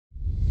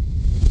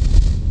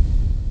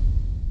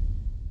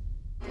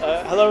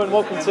Hello and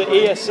welcome to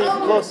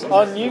ESCplus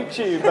on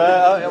YouTube.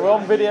 We're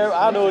on video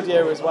and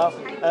audio as well.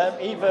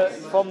 Ieva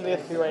from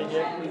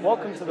Lithuania,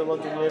 welcome to the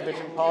London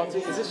Eurovision party.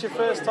 Is this your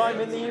first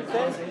time in the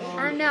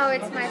UK? No,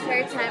 it's my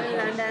third time in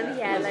London.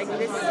 Yeah, like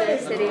this is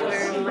the city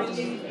where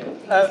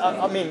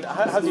I'm I mean,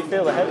 how do you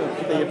feel ahead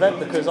of the event?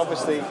 Because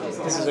obviously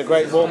this is a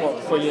great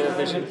warm-up for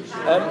Eurovision.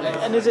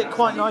 And is it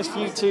quite nice for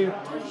you to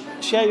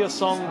share your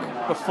song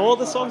before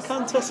the song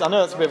contest? I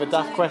know that's a bit of a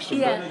daft question,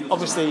 but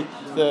obviously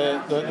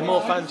the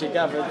more fans you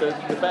gather,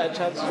 the better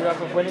chances you have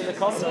of winning the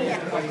contest.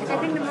 I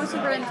think the most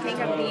important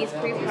thing of these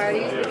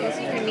pre-parties because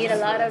you can meet a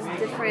lot of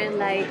different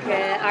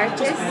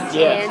artists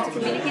and to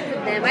communicate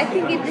with them. I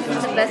think this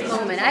is the best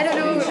moment. I don't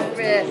know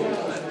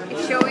if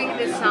showing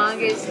the song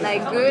is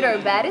like good or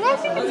bad. I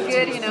think it's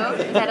good, you know,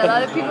 that a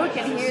lot of people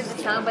can hear the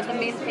song, but the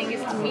main thing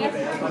is to meet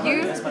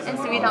you and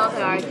to meet all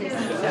the artists.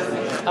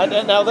 So.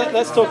 And now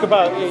let's talk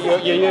about your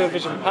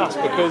Eurovision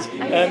past, because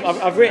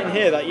I've written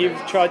here that you've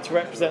tried to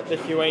represent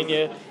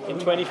Lithuania in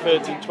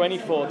 2013,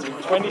 2014,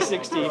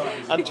 2016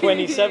 and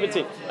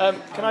 2017.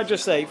 Can I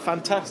just say,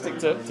 fantastic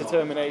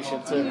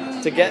determination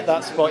to get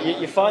that spot.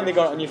 You finally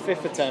got it on your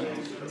fifth attempt.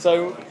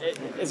 So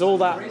is all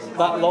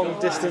that long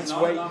distance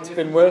wait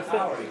been worth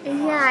it?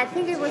 Yeah, I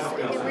think it was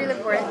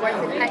really worth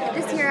it.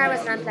 This year I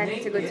was not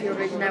planning to go to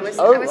Eurovision. I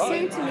was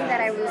saying to me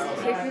that I will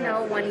keep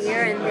 1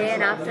 year and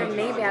then after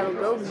maybe I will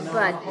go.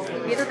 But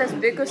Vytautas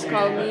Bikus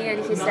called me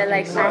and he said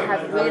I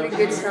have really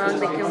good songs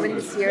that can win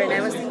this year, and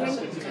I was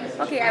thinking,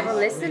 okay, I will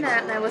listen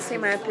and I will say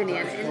my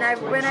opinion.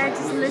 And when I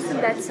just listened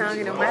to that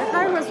song, my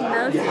heart was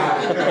melting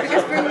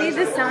because for me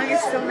this song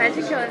is so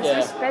magical and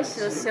so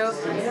special. So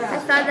I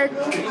thought that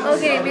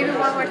okay, maybe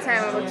one more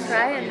time I will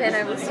try and then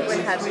I will see what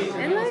happens.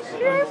 And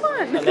here I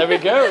won. And there we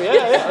go.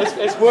 Yeah,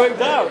 it's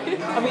worked out.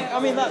 I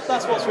mean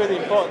that's what's really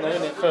important,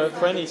 isn't it,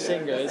 for any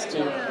singer, is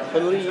to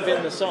believe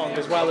in the song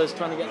as well as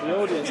trying to get the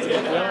audience to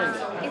get behind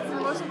it. It's the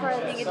most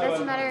important thing. It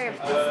doesn't matter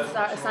if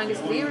this song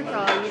is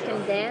lyrical. You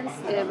can dance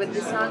with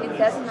the song. It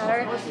doesn't matter.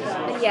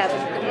 But yeah,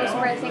 but the most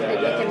important thing that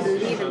you can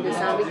believe in the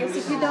song, because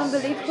if you don't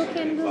believe, who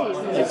can believe?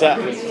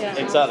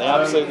 Exactly,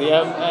 absolutely.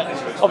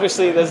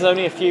 Obviously, there's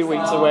only a few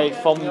weeks away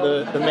from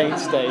the main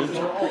stage.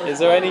 Is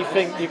there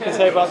anything you can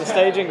say about the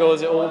staging, or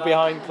is it all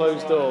behind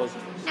closed doors?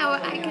 No,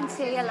 I can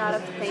say a lot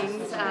of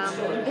things.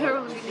 There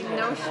will be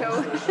no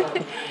show.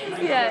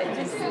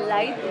 Just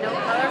light, no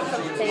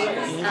colorful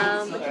things.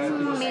 But the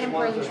main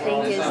important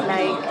thing is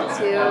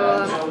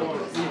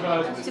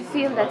to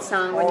feel that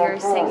song when you're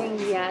singing.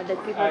 Yeah,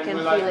 that people can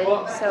feel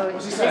it. So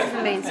this is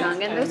the main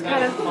song, and those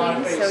kind of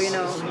things. So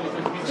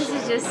this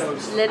is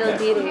just little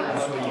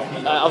details.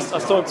 I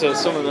was talking to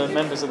some of the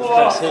members of the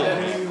press here.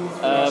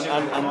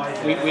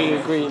 And we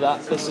agree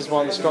that this is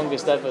one of the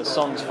strongest ever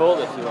songs for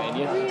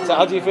Lithuania. So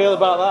how do you feel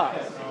about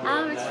that?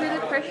 It's really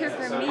pressure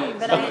for me,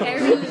 but I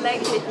really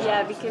like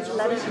it, because a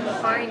lot of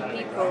foreign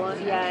people, are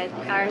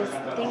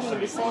thinking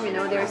the same,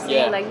 they're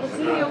saying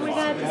Lithuania, oh my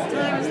god,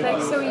 this time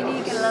is so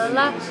unique and la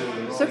la la.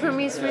 So for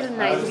me it's really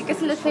nice,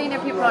 because Lithuania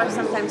people are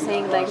sometimes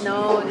saying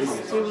no, this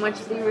is too much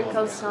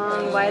lyrical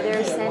song, why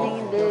they're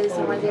sending this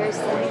and why they're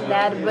sending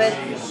that, but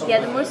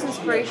the most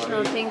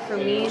inspirational thing for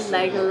me is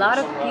a lot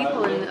of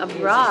people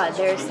abroad,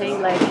 they're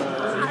saying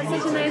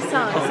such a nice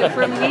song, so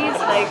for me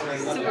it's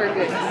super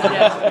good.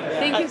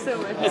 Thank you so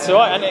much. It's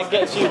alright, and it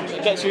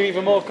gets you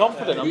even more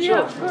confident, I'm sure.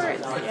 Yeah, of course.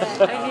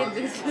 Yeah, I need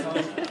this.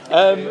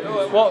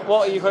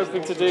 What are you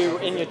hoping to do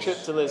in your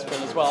trip to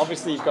Lisbon as well?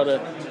 Obviously, you've got to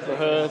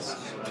rehearse,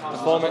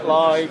 perform it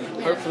live,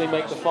 hopefully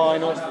make the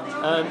final.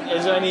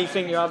 Is there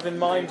anything you have in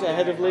mind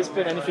ahead of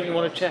Lisbon? Anything you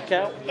want to check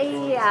out?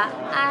 Yeah,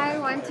 I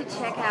want to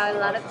check out a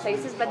lot of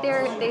places, but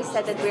they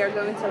said that we are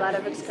going to a lot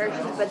of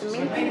excursions. But the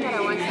main thing that I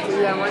want to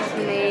do, I want to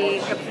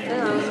make a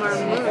film or a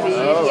movie.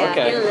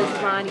 In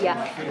Lisbon.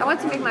 I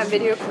want to make my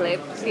video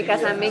clip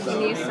because I'm making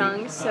new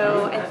songs.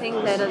 So I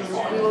think that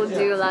we will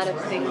do a lot of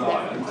things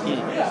there.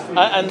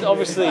 And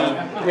obviously,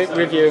 with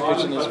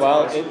Eurovision as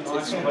well, it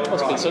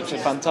must be such a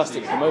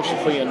fantastic promotion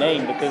for your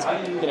name, because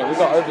we've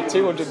got over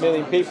 200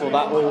 million people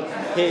that will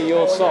hear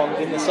your song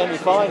in the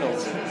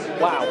semi-finals.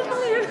 Wow.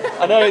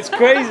 I know, it's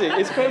crazy.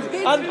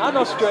 And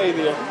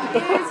Australia.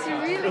 It's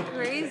really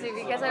crazy,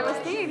 because I was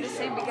thinking the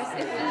same, because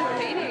if in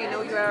Lithuania,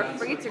 you are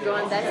free to go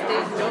on that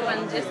stage,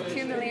 and just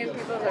 2 million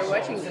people are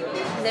watching.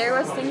 There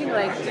was thinking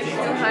 200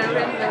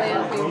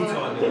 million people.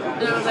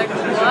 And I was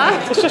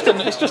what?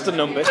 It's just a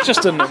number. It's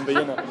just a number,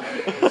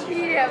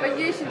 Yeah, but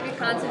you should be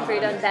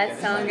concentrated on that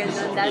song and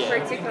on that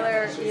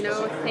particular,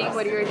 thing,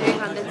 what you're doing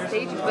on that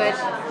stage. But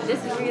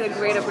this is really a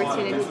great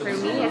opportunity for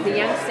me as a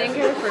young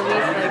singer. For me,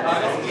 it's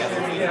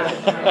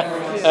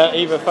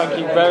Ieva, thank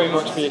you very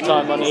much for your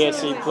time on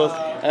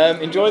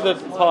ESCplus. Enjoy the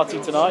party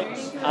tonight,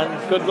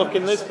 and good luck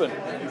in Lisbon.